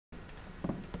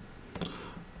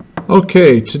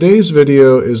Okay, today's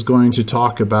video is going to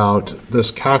talk about this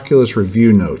calculus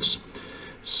review notes.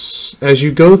 As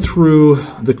you go through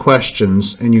the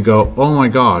questions and you go, oh my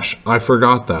gosh, I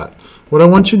forgot that. What I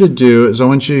want you to do is I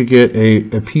want you to get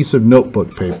a piece of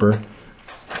notebook paper.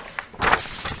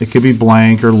 It could be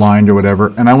blank or lined or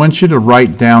whatever, and I want you to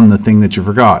write down the thing that you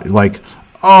forgot. Like,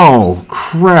 oh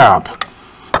crap,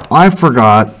 I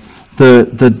forgot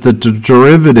the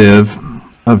derivative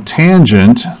of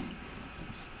tangent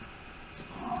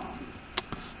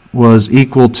was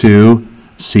equal to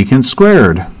secant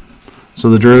squared. So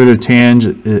the derivative of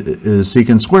tangent is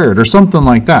secant squared, or something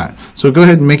like that. So go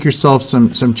ahead and make yourself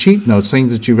some cheat notes,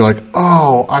 things that you'd be like,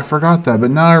 oh, I forgot that,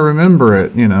 but now I remember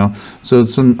it, you know. So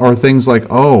or things like,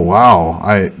 oh wow,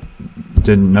 I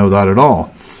didn't know that at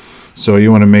all. So you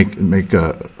want to make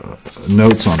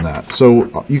notes on that.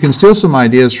 So you can steal some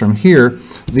ideas from here.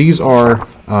 These are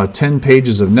 10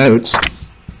 pages of notes,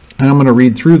 and I'm going to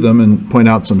read through them and point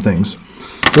out some things.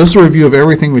 So this is a review of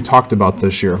everything we talked about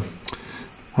this year.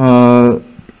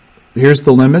 Here's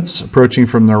the limits approaching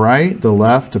from the right, the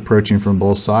left approaching from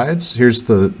both sides. Here's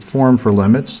the form for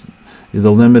limits.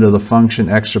 The limit of the function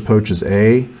x approaches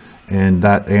a, and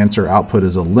that answer output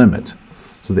is a limit.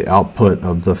 So the output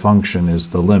of the function is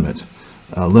the limit.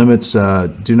 Limits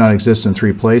do not exist in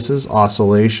three places: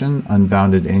 oscillation,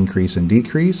 unbounded increase and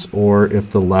decrease, or if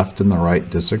the left and the right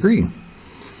disagree.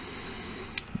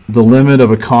 The limit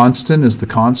of a constant is the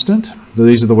constant. So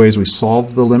these are the ways we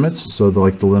solve the limits. So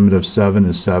like the limit of 7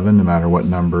 is 7 no matter what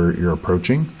number you're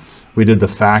approaching. We did the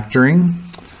factoring.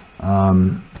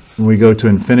 When we go to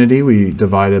infinity, we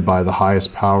divide it by the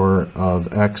highest power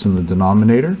of x in the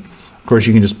denominator. Of course,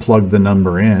 you can just plug the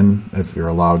number in if you're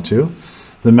allowed to.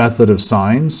 The method of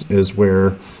signs is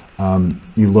where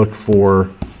you look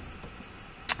for,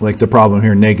 like the problem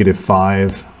here,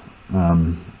 -5.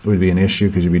 Would be an issue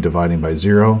because you'd be dividing by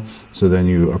 0. So then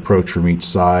you approach from each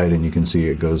side, and you can see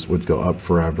it would go up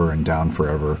forever and down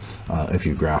forever if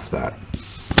you graph that.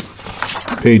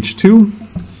 Page 2.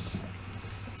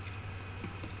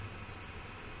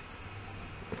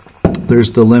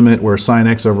 There's the limit where sine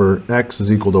x over x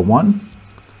is equal to 1.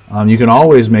 You can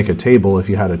always make a table if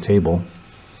you had a table.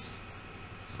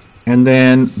 And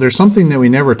then there's something that we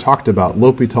never talked about,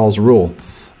 L'Hopital's rule.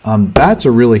 That's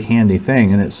a really handy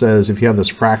thing, and it says if you have this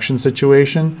fraction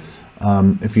situation,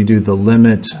 if you do the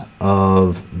limit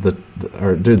of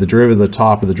or do the derivative of the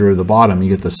top or the derivative of the bottom, you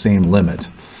get the same limit.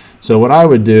 So what I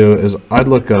would do is I'd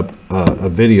look up a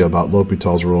video about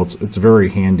L'Hopital's rule. It's very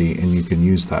handy, and you can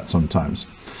use that sometimes.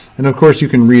 And of course, you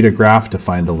can read a graph to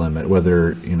find a limit,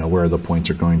 whether you know where the points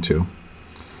are going to.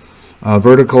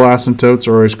 Vertical asymptotes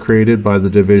are always created by the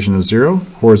division of 0.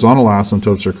 Horizontal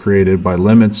asymptotes are created by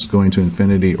limits going to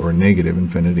infinity or negative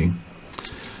infinity.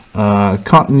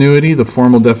 Continuity, the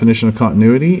formal definition of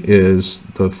continuity is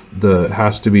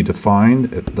has to be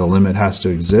defined, the limit has to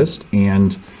exist,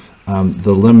 and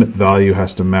the limit value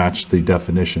has to match the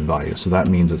definition value. So that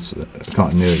means it's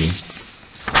continuity.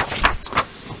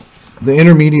 The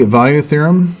intermediate value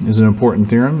theorem is an important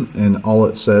theorem, and all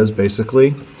it says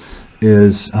basically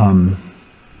is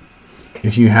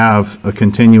if you have a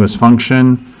continuous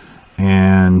function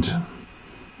and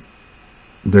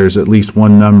there's at least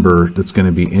one number that's going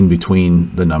to be in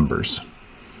between the numbers.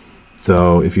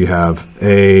 So if you have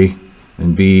a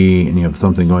and b and you have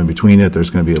something going between it,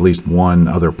 there's going to be at least one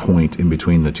other point in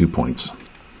between the 2 points.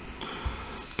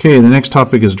 Okay, the next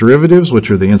topic is derivatives,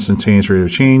 which are the instantaneous rate of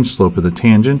change, slope of the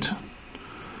tangent.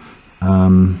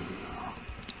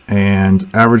 And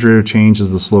average rate of change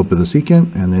is the slope of the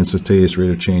secant, and the instantaneous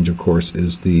rate of change, of course,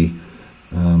 is the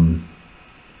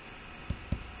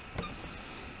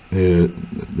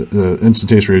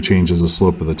instantaneous rate of change is the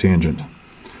slope of the tangent.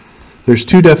 There's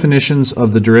two definitions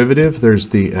of the derivative. There's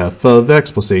the f of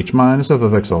x plus h minus f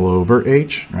of x all over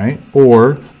h, right?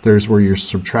 Or there's where you're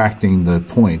subtracting the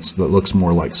points that looks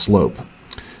more like slope.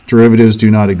 Derivatives do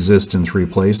not exist in three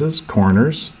places: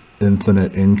 corners,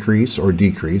 infinite increase or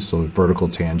decrease, so vertical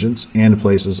tangents, and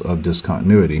places of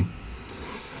discontinuity.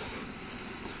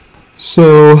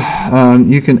 So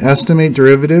you can estimate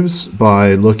derivatives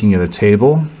by looking at a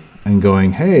table and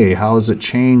going, hey, how does it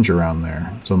change around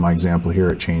there? So in my example here,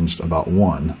 it changed about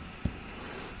 1.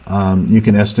 You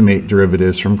can estimate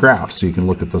derivatives from graphs. So you can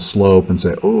look at the slope and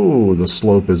say, oh, the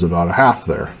slope is about a half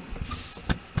there.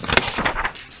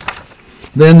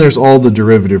 Then there's all the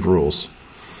derivative rules.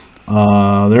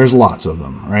 There's lots of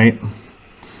them, right?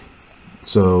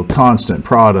 So constant,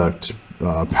 product,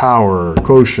 power,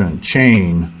 quotient,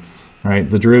 chain, right?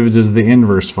 The derivatives of the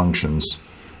inverse functions.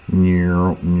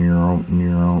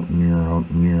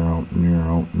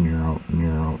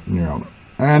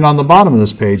 And on the bottom of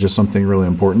this page is something really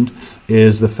important,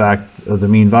 is the fact of the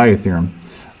mean value theorem.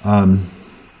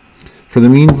 For the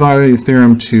mean value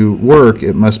theorem to work,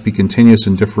 it must be continuous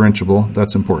and differentiable.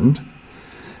 That's important.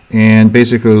 And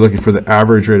basically, we're looking for the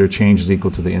average rate of change is equal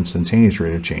to the instantaneous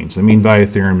rate of change. The mean value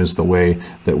theorem is the way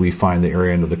that we find the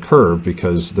area under the curve,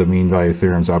 because the mean value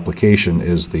theorem's application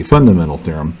is the fundamental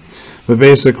theorem. But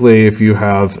basically, if you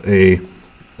have a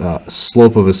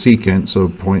slope of a secant, so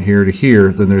point here to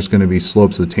here, then there's going to be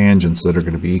slopes of the tangents that are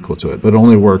going to be equal to it. But it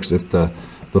only works if the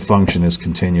function is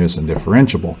continuous and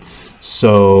differentiable.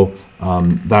 So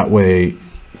that way,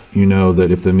 you know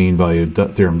that if the mean value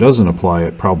theorem doesn't apply,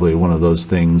 it probably one of those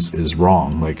things is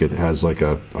wrong, like it has like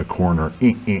a corner.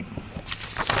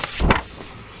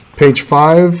 Page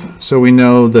 5, so we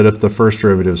know that if the first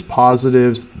derivative is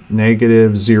positive,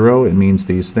 negative, 0, it means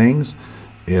these things.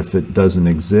 If it doesn't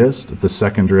exist, if the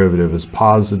second derivative is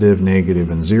positive,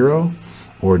 negative, and 0,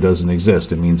 or doesn't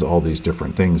exist, it means all these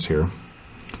different things here.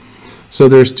 So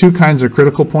there's two kinds of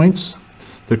critical points.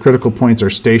 The critical points are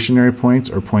stationary points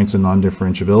or points of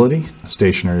non-differentiability. A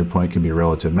stationary point can be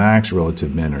relative max,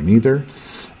 relative min, or neither.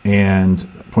 And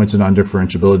points of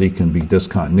non-differentiability can be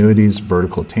discontinuities,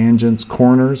 vertical tangents,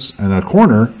 corners, and a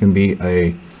corner can be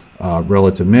a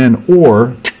relative min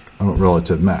or a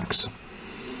relative max.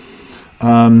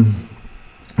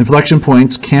 Inflection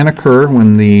points can occur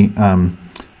when the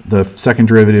second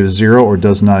derivative is 0 or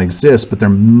does not exist, but there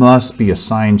must be a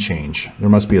sign change. There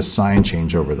must be a sign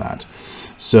change over that.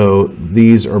 So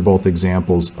these are both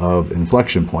examples of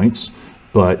inflection points,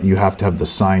 but you have to have the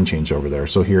sign change over there.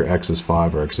 So here x is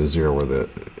 5 or x is 0 where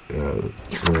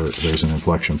there's an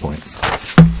inflection point.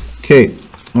 Okay,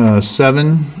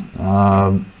 7.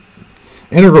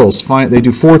 Integrals, they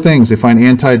do 4 things. They find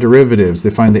antiderivatives.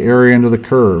 They find the area under the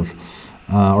curve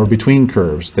or between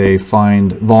curves. They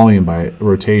find volume by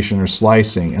rotation or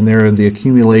slicing, and they're the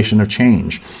accumulation of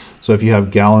change. So if you have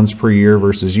gallons per year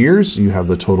versus years, you have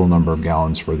the total number of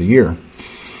gallons for the year.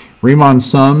 Riemann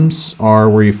sums are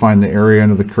where you find the area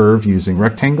under the curve using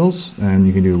rectangles, and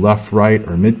you can do left, right,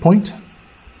 or midpoint.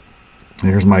 And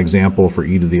here's my example for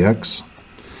e to the x.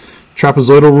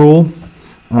 Trapezoidal rule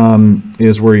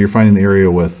is where you're finding the area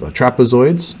with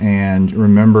trapezoids, and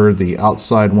remember the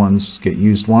outside ones get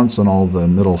used once and all the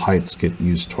middle heights get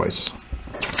used twice.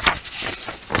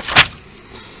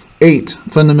 8,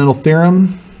 fundamental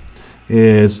theorem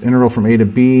is integral from a to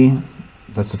b.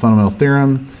 That's the fundamental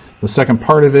theorem. The second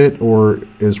part of it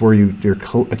is where you're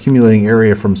accumulating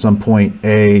area from some point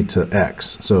a to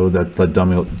x, so that the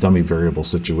dummy variable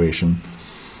situation.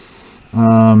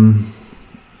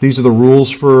 These are the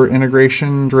rules for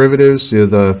integration derivatives,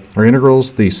 or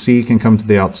integrals. The c can come to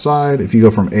the outside. If you go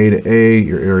from a to a,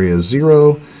 your area is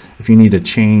 0. If you need to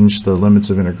change the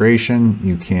limits of integration,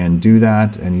 you can do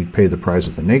that, and you pay the price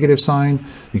with a negative sign.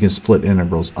 You can split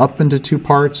integrals up into 2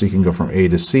 parts. You can go from a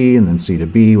to c and then c to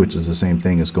b, which is the same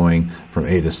thing as going from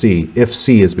a to c, if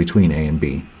c is between a and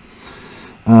b.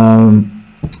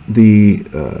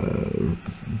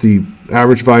 The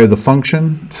average value of the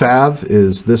function, FAV,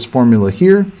 is this formula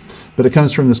here, but it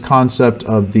comes from this concept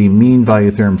of the mean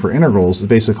value theorem for integrals.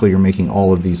 Basically, you're making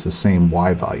all of these the same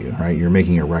y value, right? You're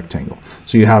making a rectangle.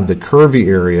 So you have the curvy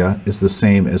area is the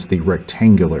same as the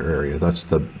rectangular area. That's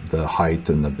the height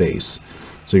and the base.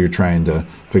 So you're trying to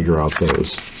figure out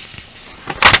those.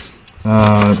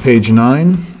 Page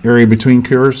 9, area between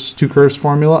curves, 2 curves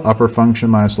formula, upper function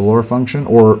minus the lower function,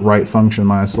 or right function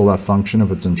minus the left function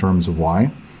if it's in terms of y.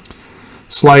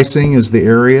 Slicing is the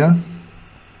area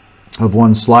of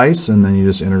one slice, and then you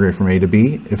just integrate from a to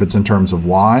b. If it's in terms of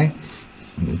y,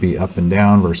 it would be up and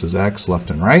down versus x, left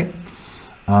and right.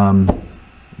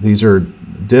 These are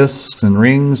discs and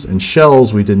rings, and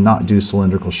shells. We did not do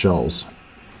cylindrical shells.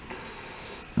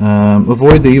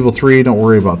 Avoid the evil 3, don't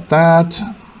worry about that.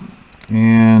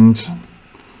 And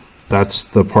that's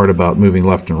the part about moving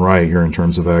left and right. You're in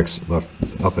terms of x, left,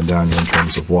 up and down, you're in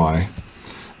terms of y.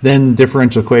 Then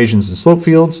differential equations and slope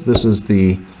fields. This is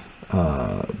the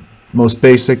most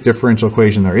basic differential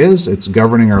equation there is. It's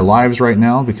governing our lives right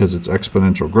now because it's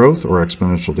exponential growth or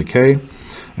exponential decay.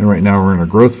 And right now we're in a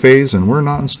growth phase and we're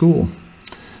not in school.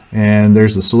 And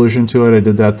there's the solution to it. I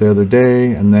did that the other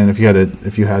day. And then if you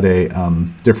had a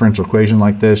differential equation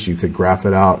like this, you could graph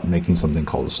it out, making something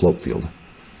called a slope field.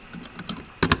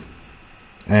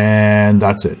 And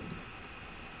that's it.